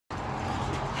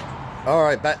All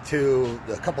right, back to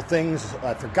a couple things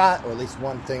I forgot, or at least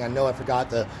one thing I know I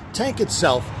forgot. The tank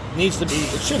itself needs to be,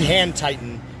 it should hand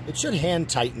tighten. It should hand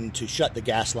tighten to shut the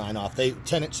gas line off.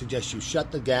 Tennant suggests you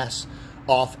shut the gas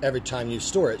off every time you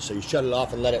store it. So you shut it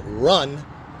off and let it run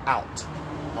out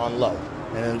on low.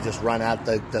 And it'll just run out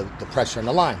the pressure in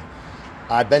the line.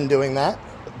 I've been doing that,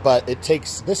 but it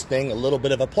takes this thing a little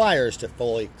bit of a pliers to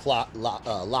fully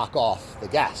lock off the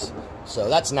gas. So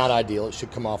that's not ideal. It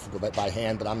should come off by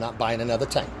hand, but I'm not buying another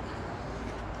tank.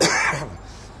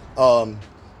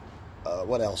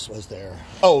 What else was there?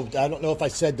 Oh, I don't know if I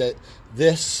said that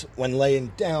this, when laying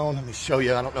down, let me show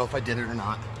you. I don't know if I did it or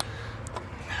not.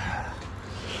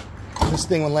 This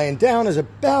thing, when laying down, is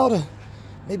about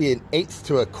maybe 1/8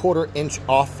 to 1/4 inch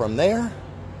off from there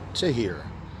to here.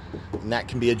 And that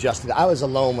can be adjusted. I was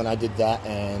alone when I did that,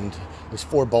 and there's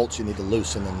 4 bolts you need to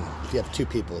loosen, and if you have 2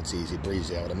 people, it's easy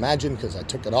breezy, I would imagine, because I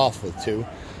took it off with 2.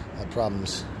 I had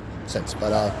problems since,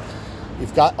 but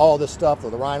you've got all this stuff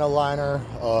with the Rhino liner.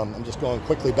 I'm just going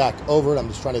quickly back over it. I'm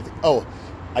just trying to oh,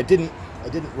 I didn't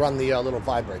run the little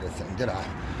vibrator thing, did I?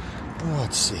 Oh,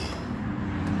 let's see.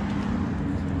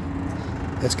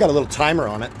 It's got a little timer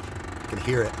on it. You can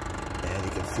hear it and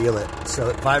you can feel it, so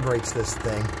it vibrates this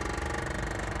thing.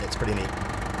 It's pretty neat.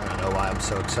 I don't know why I'm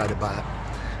so excited by it,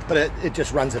 but it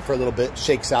just runs it for a little bit,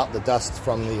 shakes out the dust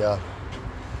from the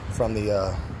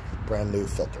brand new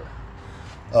filter.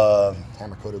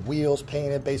 Hammer coated wheels,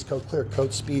 painted, base coat, clear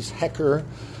coat, Spies, Hecker.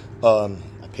 I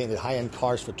painted high-end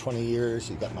cars for 20 years.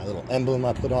 You got my little emblem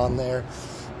I put on there,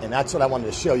 and that's what I wanted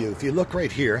to show you. If you look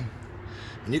right here,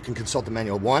 and you can consult the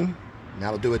manual 1, and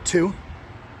that'll do it 2.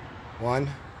 1,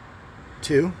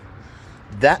 2.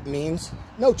 That means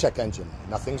no check engine,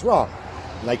 nothing's wrong.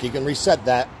 Like, you can reset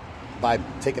that by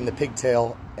taking the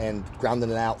pigtail and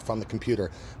grounding it out from the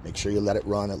computer. Make sure you let it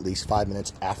run at least 5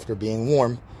 minutes after being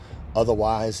warm.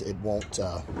 Otherwise, it won't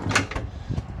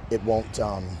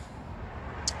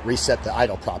reset the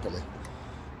idle properly.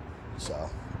 So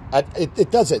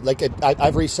it does it. Like,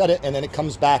 I've reset it, and then it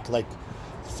comes back like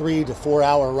 3 to 4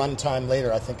 hour runtime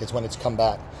later, I think, is when it's come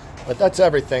back. But that's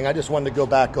everything. I just wanted to go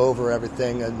back over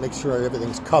everything and make sure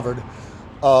everything's covered.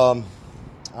 I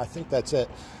think that's it.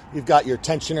 You've got your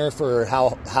tensioner for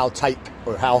how tight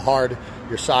or how hard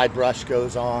your side brush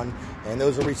goes on, and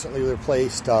those are recently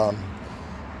replaced.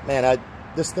 Man,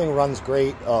 this thing runs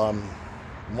great.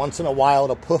 Once in a while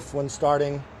it'll poof when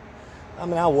starting. I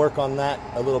mean, I'll work on that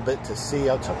a little bit to see.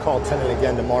 I'll call Tennant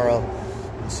again tomorrow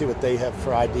and see what they have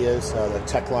for ideas, the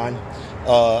tech line.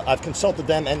 I've consulted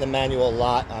them and the manual a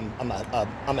lot.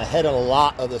 I'm ahead on a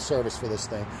lot of the service for this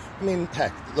thing. I mean,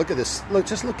 heck, look at this.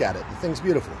 Just look at it. The thing's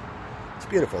beautiful. It's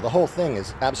beautiful. The whole thing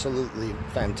is absolutely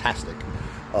fantastic.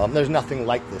 There's nothing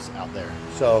like this out there.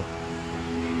 So,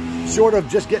 short of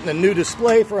just getting a new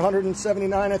display for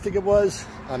 $179, I think it was.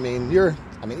 I mean,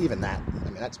 even that. I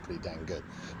mean, that's pretty dang good.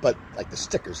 But like, the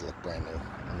stickers look brand new.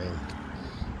 I mean,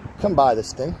 come buy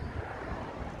this thing.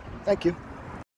 Thank you.